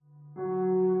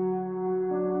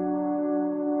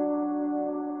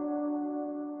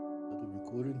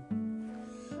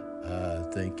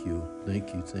Thank you,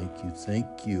 thank you, thank you,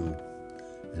 thank you,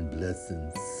 and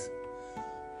blessings.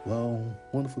 Well,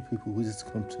 wonderful people, we just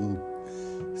come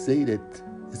to say that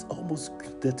it's almost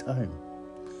that time,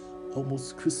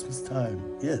 almost Christmas time.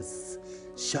 Yes,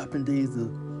 shopping days are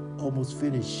almost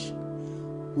finished.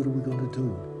 What are we going to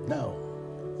do now?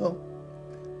 Well,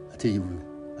 I tell you,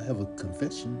 I have a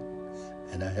confession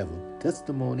and I have a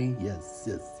testimony. Yes,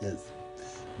 yes, yes.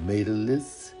 Made a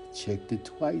list, checked it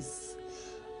twice.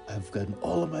 I've gotten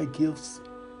all of my gifts,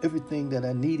 everything that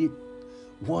I needed,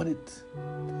 wanted,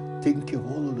 taking care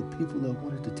of all of the people I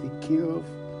wanted to take care of,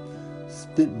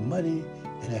 spent money,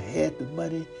 and I had the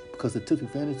money because I took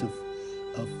advantage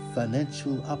of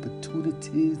financial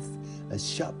opportunities. I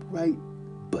shopped right,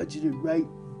 budgeted right,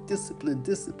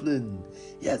 discipline.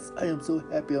 Yes, I am so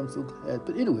happy, I'm so glad.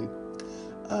 But anyway,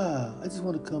 I just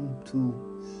want to come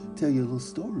to tell you a little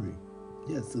story.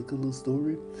 Yes, a little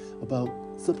story about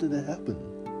something that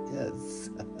happened. Yes.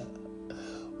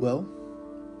 Well,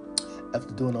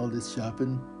 after doing all this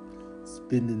shopping,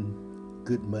 spending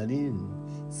good money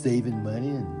and saving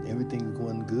money and everything was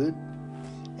going good,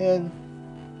 and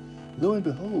lo and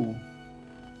behold,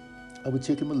 I was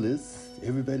checking my list.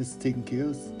 Everybody's taken care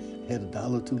of. Had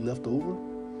 $1 or $2 left over.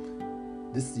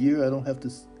 This year, I don't have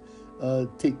to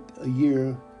take a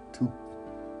year to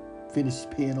finish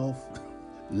paying off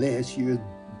last year's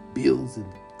bills and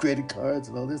credit cards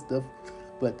and all this stuff.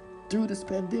 But through this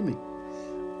pandemic,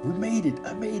 we made it.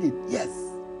 I made it. Yes,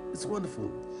 it's wonderful.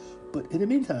 But in the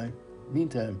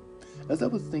meantime, as I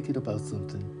was thinking about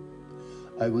something,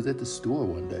 I was at the store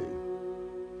one day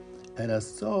and I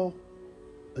saw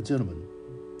a gentleman.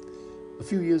 A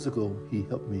few years ago, he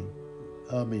helped me.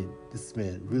 This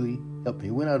man really helped me.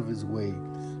 He went out of his way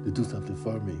to do something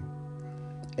for me.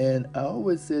 And I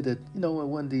always said that,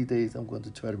 one of these days I'm going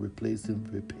to try to replace him,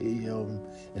 repay him,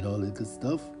 and all that good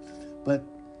stuff. But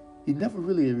he never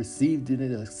really received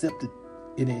any or accepted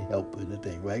any help or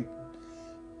anything, right?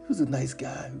 He was a nice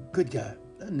guy, good guy.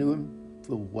 I knew him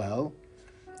for a while.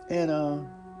 And,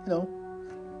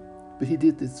 but he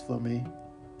did this for me,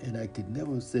 and I could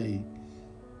never say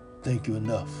thank you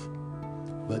enough.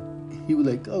 But he was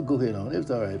like, oh, go ahead on. It was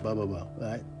all right, blah, blah, blah, all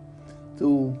right?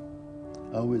 So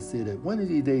I always say that one of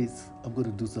these days, I'm going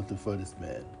to do something for this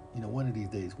man. One of these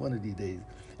days.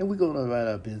 And we're going to write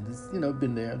our business.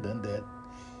 Been there, done that.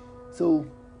 So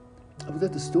I was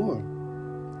at the store,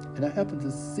 and I happened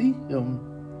to see him,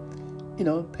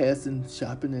 passing,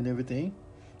 shopping and everything.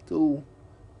 So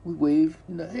we waved,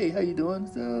 hey, how you doing?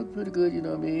 I said, oh, pretty good, you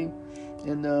know what I mean?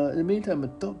 And in the meantime, I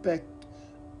thought back,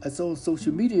 I saw on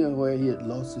social media where he had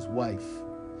lost his wife,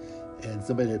 and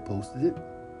somebody had posted it.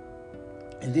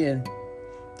 And then,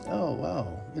 oh,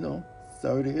 wow,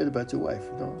 sorry to hear about your wife,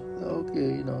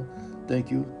 okay,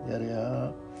 thank you, yada,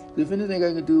 yada. So if anything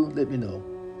I can do, let me know.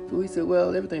 So he said,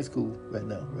 well, everything's cool right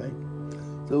now, right?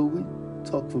 So we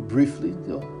talked for briefly,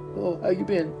 oh, how you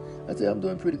been? I said, I'm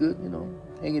doing pretty good,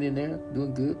 hanging in there,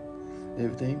 doing good,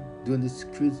 everything, doing this,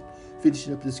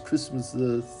 finishing up this Christmas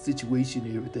situation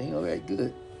and everything. All right,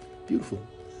 good, beautiful.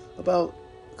 About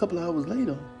a couple of hours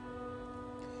later,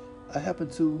 I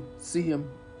happened to see him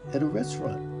at a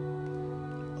restaurant.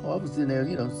 Oh, I was in there,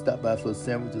 stopped by for a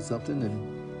sandwich or something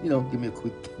and, give me a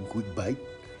quick bite.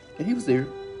 And he was there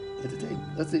at the table.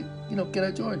 I said, can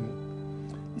I join you?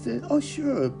 He said, oh,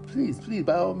 sure, please,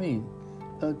 by all means,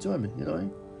 join me,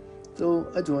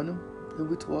 So I joined him and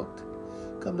we talked.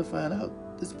 Come to find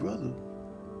out, this brother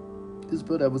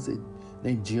I would say,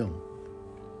 named Jim.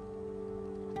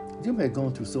 Jim had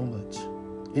gone through so much.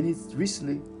 And he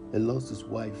recently had lost his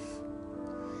wife.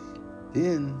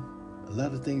 Then a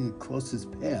lot of things had crossed his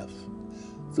path.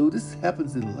 So this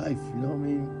happens in life,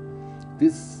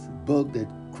 This bug that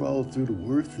crawled through the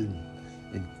earth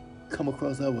and come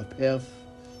across our path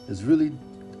has really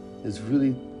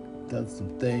done some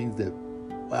things that,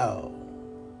 wow,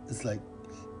 it's like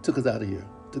took us out of here,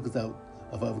 took us out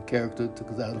of our character, took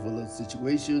us out of a little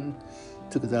situation,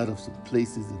 took us out of some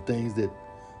places and things that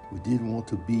we didn't want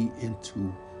to be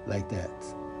into like that.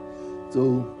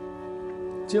 So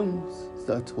Jim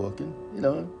started talking,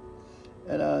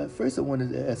 and first I wanted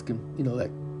to ask him,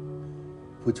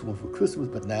 what you want for Christmas,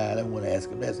 but I don't want to ask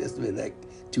him. That's really like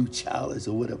too childish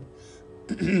or whatever.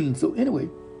 So anyway,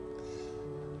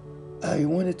 I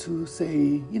wanted to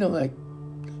say,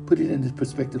 put it in this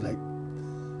perspective, like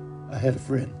I had a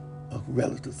friend, a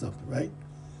relative, something, right?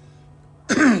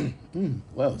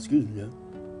 Wow, excuse me, Jim.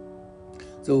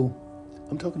 So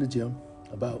I'm talking to Jim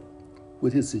about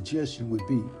what his suggestion would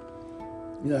be.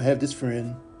 I have this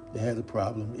friend that has a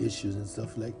problem, issues and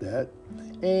stuff like that,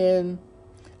 and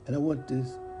I want to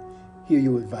hear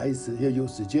your advice and hear your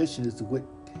suggestion as to what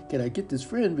can I get this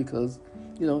friend, because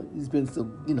he's been so,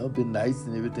 been nice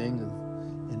and everything,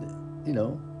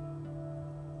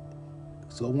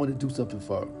 so I wanted to do something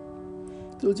for him.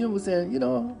 So Jim was saying, I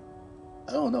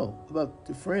don't know about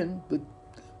the friend, but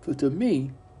to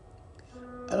me,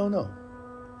 I don't know.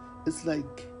 It's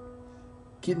like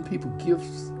getting people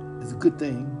gifts is a good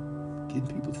thing. Getting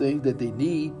people things that they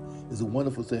need is a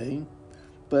wonderful thing.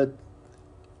 But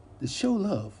to show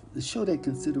love, to show that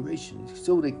consideration, to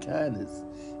show that kindness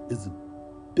is the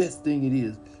best thing it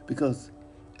is. Because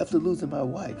after losing my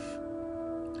wife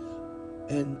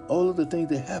and all of the things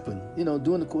that happened,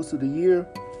 during the course of the year,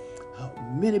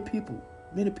 many people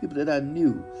that I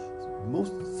knew,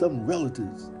 some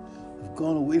relatives, have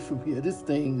gone away from here. This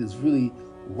thing has really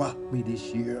rocked me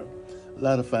this year. A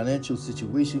lot of financial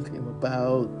situation came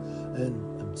about,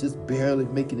 and I'm just barely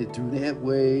making it through that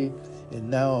way. And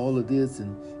now all of this,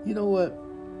 and you know what,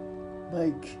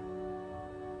 Mike,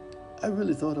 I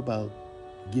really thought about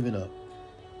giving up.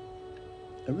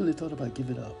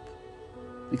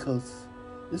 Because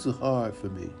this was hard for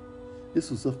me. This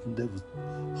was something that was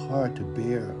hard to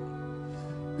bear,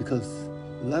 because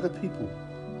a lot of people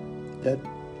that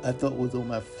I thought was on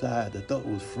my side, I thought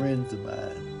was friends of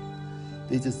mine,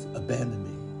 they just abandoned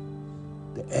me.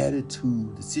 The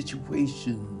attitude, the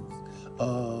situations,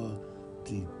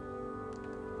 the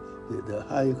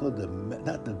how you call it,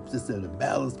 not just the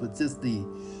malice, but just the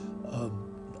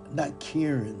not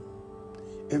caring.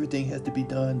 Everything has to be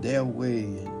done their way,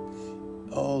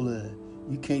 and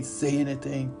you can't say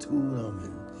anything to them,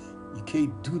 and you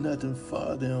can't do nothing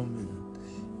for them, and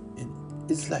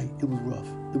it's like, it was rough.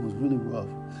 It was really rough.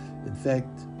 In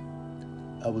fact,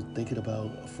 I was thinking about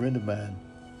a friend of mine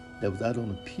that was out on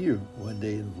the pier one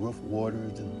day in rough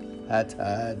waters and high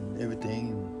tide and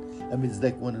everything. It's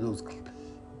like one of those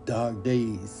dark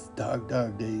days.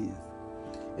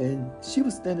 And she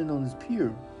was standing on this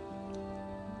pier,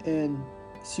 and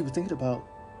she was thinking about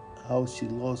how she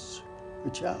lost her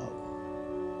child.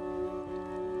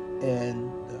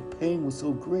 And the pain was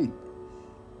so great.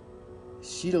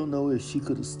 She don't know if she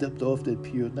could have stepped off that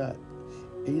pier or not.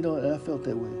 And and I felt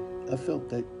that way. I felt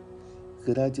that,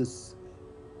 could I just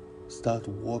start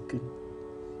walking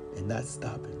and not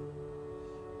stopping?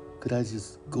 Could I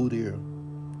just go there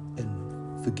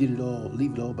and forget it all,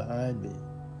 leave it all behind me,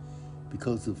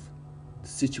 because of the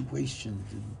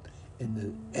situations and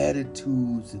the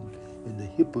attitudes and the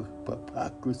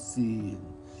hypocrisy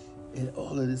and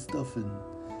all of this stuff? And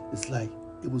it's like,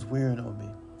 it was wearing on me.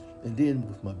 And then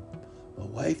with my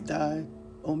wife died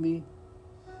on me,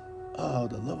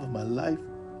 the love of my life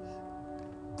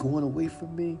going away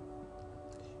from me,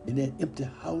 in that empty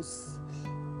house,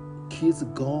 kids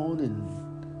are gone,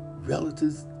 and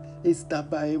relatives, they stop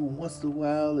by every once in a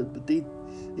while, but they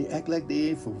act like they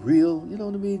ain't for real. You know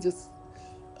what I mean? Just,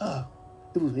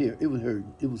 it was here. It was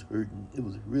hurting. It was hurting. It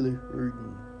was really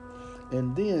hurting.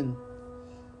 And then,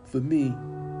 for me,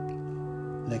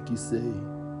 like you say,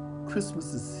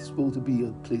 Christmas is supposed to be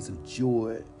a place of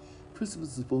joy. Christmas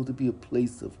is supposed to be a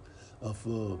place of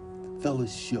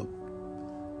fellowship.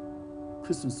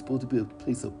 Christmas is supposed to be a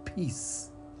place of peace.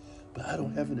 But I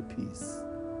don't have any peace.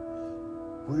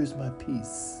 Where's my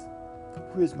peace?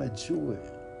 Where's my joy?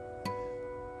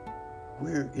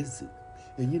 Where is it?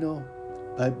 And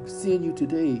by seeing you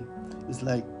today, it's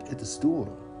like at the store.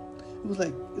 It was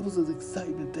an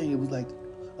exciting thing. It was like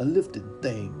a lifting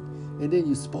thing. And then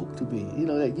you spoke to me.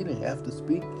 That you didn't have to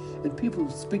speak. And people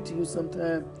speak to you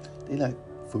sometimes, they're like,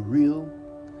 for real?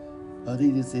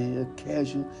 They just say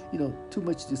casual. Too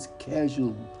much just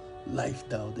casual life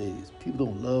nowadays. People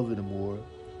don't love anymore.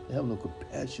 They have no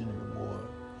compassion anymore.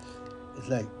 It's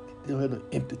like they don't have no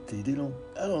empathy. I don't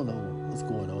know what's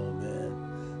going on,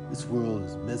 man. This world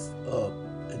is messed up,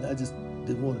 and I just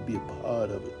didn't want to be a part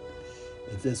of it.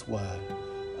 And that's why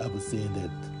I was saying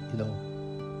that,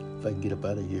 if I can get up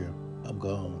out of here, I'm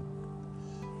gone.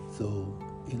 So,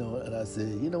 and I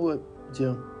said, you know what,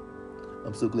 Jim?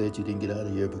 I'm so glad you didn't get out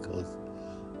of here, because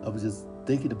I was just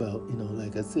thinking about,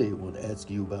 like I said, I want to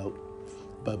ask you about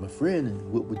my friend,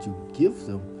 and what would you give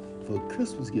them for a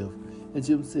Christmas gift? And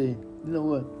Jim said, you know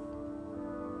what?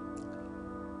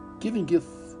 Giving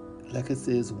gifts, like I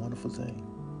said, is a wonderful thing.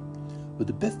 But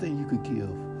the best thing you could give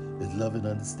is love and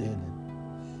understanding.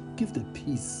 Give them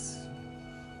peace.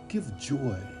 Give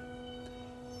joy.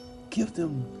 Give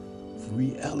them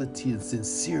reality and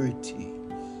sincerity.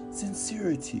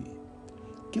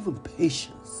 Give them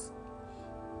patience.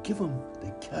 Give them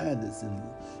the kindness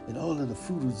and all of the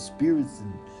fruit of the spirits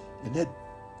and that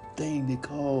thing they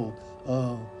call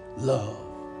love.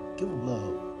 Give them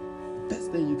love. The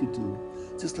best thing you could do.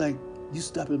 Just like you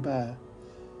stopping by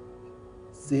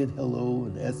said hello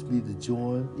and asked me to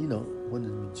join, wanted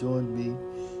to join me.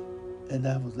 And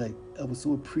I was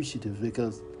so appreciative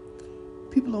because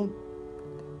people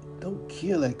don't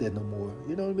care like that no more.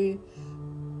 You know what I mean?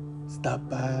 Stop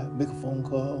by, make a phone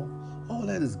call. All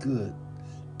that is good.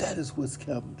 That is what's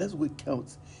counting. That's what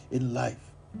counts in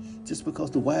life. Just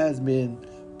because the wise men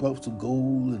brought some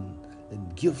gold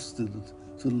and gifts to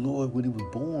the Lord when he was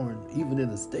born, even in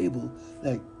a stable,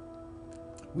 like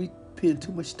we spend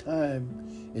too much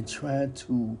time in trying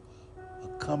to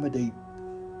accommodate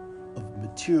a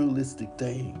materialistic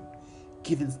thing,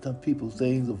 giving some people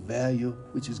things of value,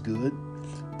 which is good,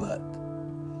 but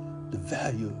the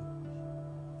value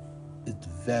is the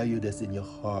value that's in your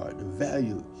heart. The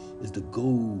value is the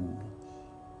gold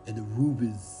and the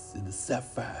rubies and the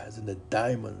sapphires and the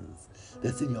diamonds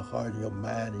that's in your heart and your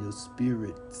mind and your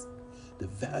spirit. The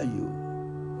value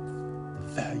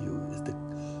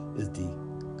is the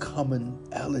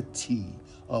commonality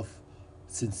of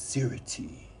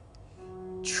sincerity,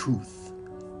 truth,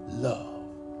 love,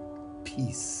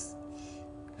 peace.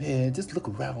 Man, just look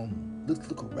around.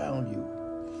 Look around you.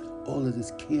 All of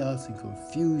this chaos and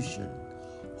confusion,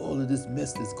 all of this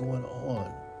mess that's going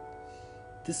on.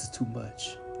 This is too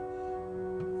much.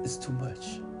 It's too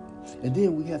much. And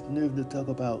then we have the nerve to talk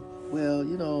about, well,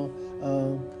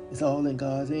 it's all in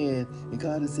God's hand. And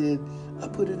God has said, I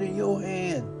put it in your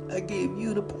hand. I gave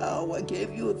you the power. I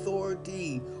gave you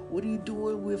authority. What are you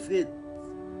doing with it?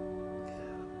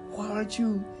 Why aren't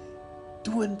you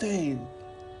doing things?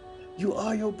 You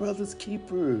are your brother's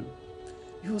keeper.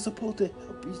 You are supposed to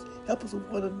help us with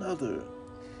one another.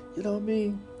 You know what I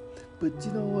mean? But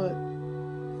you know what?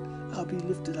 I'll be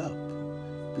lifted up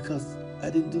because I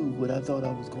didn't do what I thought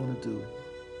I was going to do.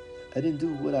 I didn't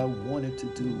do what I wanted to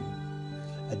do.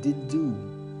 I didn't do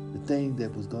the thing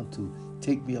that was going to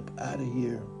take me up out of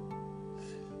here.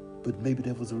 But maybe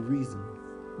there was a reason.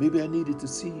 Maybe I needed to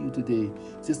see you today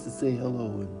just to say hello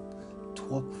and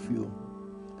talk with you,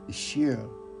 to share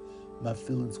my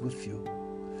feelings with you.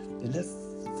 And that's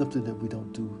something that we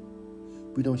don't do.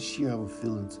 We don't share our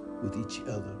feelings with each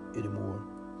other anymore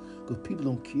because people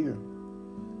don't care.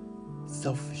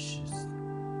 Selfishness.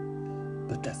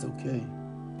 But that's okay.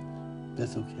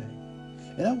 That's okay.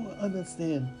 And I will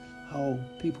understand how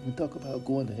people can talk about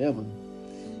going to heaven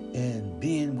and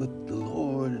being with the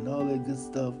Lord and all that good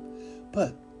stuff.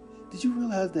 But did you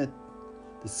realize that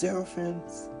the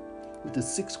seraphims with the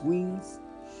 6 wings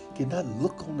cannot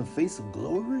look on the face of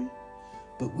glory?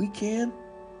 But we can.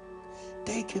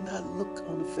 They cannot look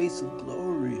on the face of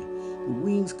glory. The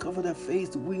wings cover their face,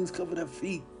 the wings cover their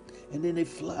feet, and then they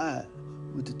fly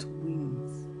with the 2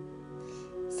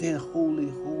 wings, saying holy,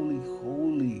 holy,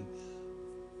 holy,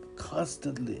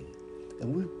 constantly.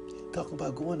 And we're talking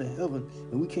about going to heaven,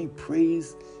 and we can't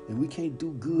praise and we can't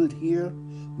do good here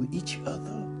with each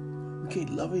other. We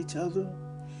can't love each other.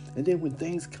 And then when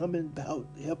things coming about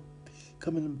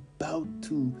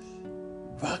to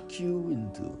rock you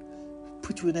and to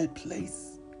put you in that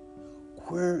place,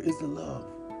 where is the love?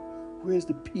 Where is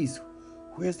the peace?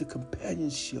 Where is the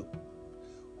companionship?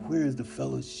 Where is the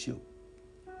fellowship?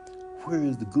 Where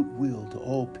is the goodwill to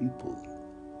all people?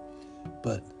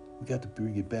 But we got to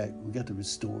bring it back. We got to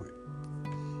restore it.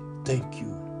 Thank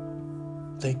you.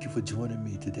 Thank you for joining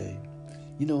me today.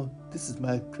 This is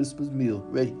my Christmas meal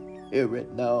right here,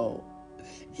 right now.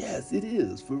 Yes, it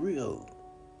is, for real.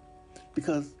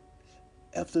 Because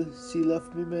after she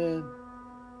left me, man,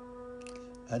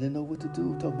 I didn't know what to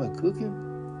do. Talking about cooking.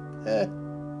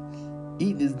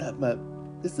 Eating is not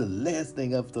it's the last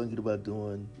thing I'm thinking about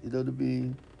doing. You know what I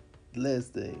mean? The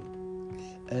last thing.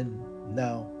 And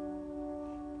now,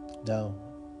 a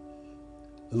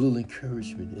little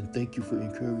encouragement. And thank you for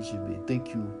encouraging me. Thank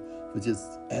you for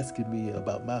just asking me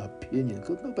about my opinion.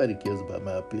 Because nobody cares about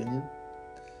my opinion.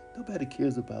 Nobody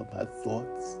cares about my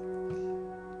thoughts.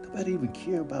 Nobody even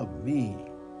care about me.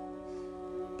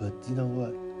 But you know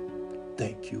what?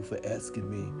 Thank you for asking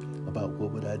me about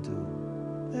what would I do.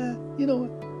 You know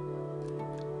what?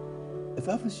 If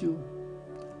I was you,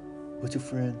 with your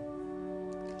friend,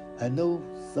 I know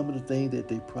some of the things that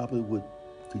they probably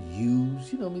could use.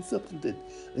 Something that,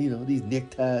 these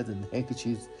neckties and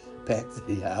handkerchiefs packs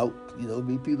out. People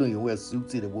don't even wear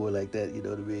suits anymore like that. You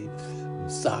know what I mean?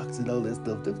 Socks and all that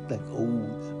stuff. They're like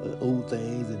old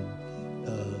things,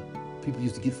 and people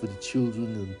used to get for the children.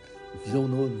 And if you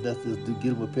don't know what to do,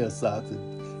 get them a pair of socks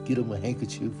and get them a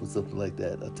handkerchief or something like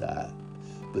that, a tie.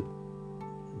 But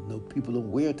people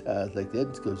don't wear ties like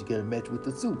that because you got to match with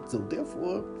the suit. So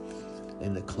therefore,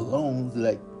 and the colognes,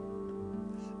 like,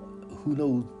 who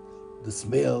knows the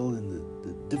smell and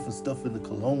the different stuff in the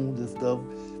colognes and stuff.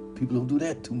 People don't do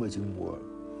that too much anymore.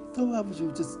 So I was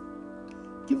you just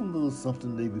Give them a little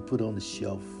something they would put on the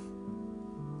shelf,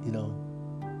 you know,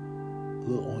 a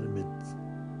little ornament.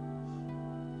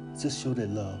 Just show that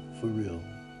love for real.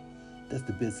 That's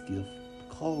the best gift.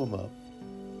 Call them up.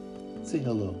 Say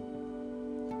hello.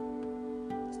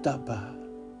 Stop by.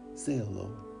 Say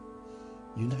hello.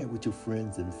 Unite with your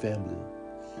friends and family.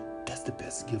 That's the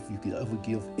best gift you could ever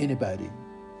give anybody.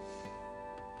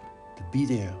 To be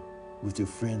there with your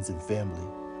friends and family.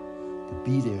 To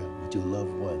be there with your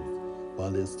loved ones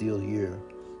while they're still here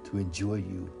to enjoy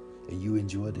you and you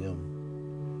enjoy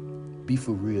them. Be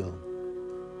for real.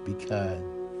 Be kind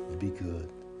and be good.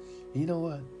 And you know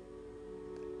what?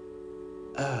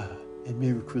 And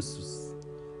Merry Christmas.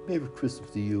 Merry Christmas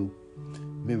to you.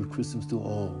 Merry Christmas to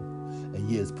all. And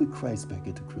yes, put Christ back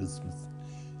into Christmas.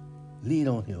 Lean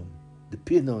on him.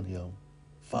 Depend on him.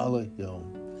 Follow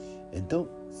him. And don't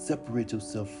separate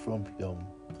yourself from him.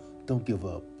 Don't give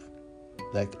up.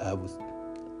 Like I was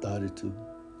started to.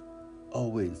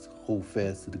 Always hold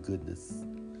fast to the goodness.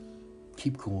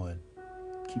 Keep going.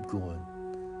 Keep going.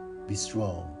 Be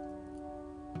strong.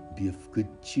 Be of good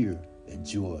cheer and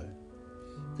joy.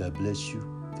 God bless you.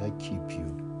 God keep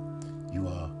you. You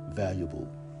are valuable.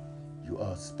 You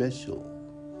are special.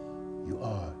 You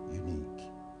are unique.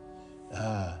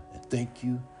 And thank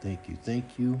you, thank you,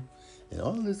 thank you. And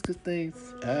all these good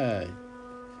things.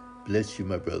 Bless you,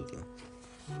 my brother.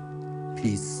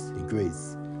 Peace and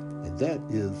grace. And that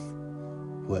is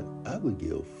what I would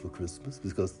give for Christmas,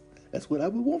 because that's what I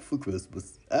would want for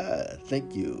Christmas.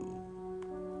 Thank you.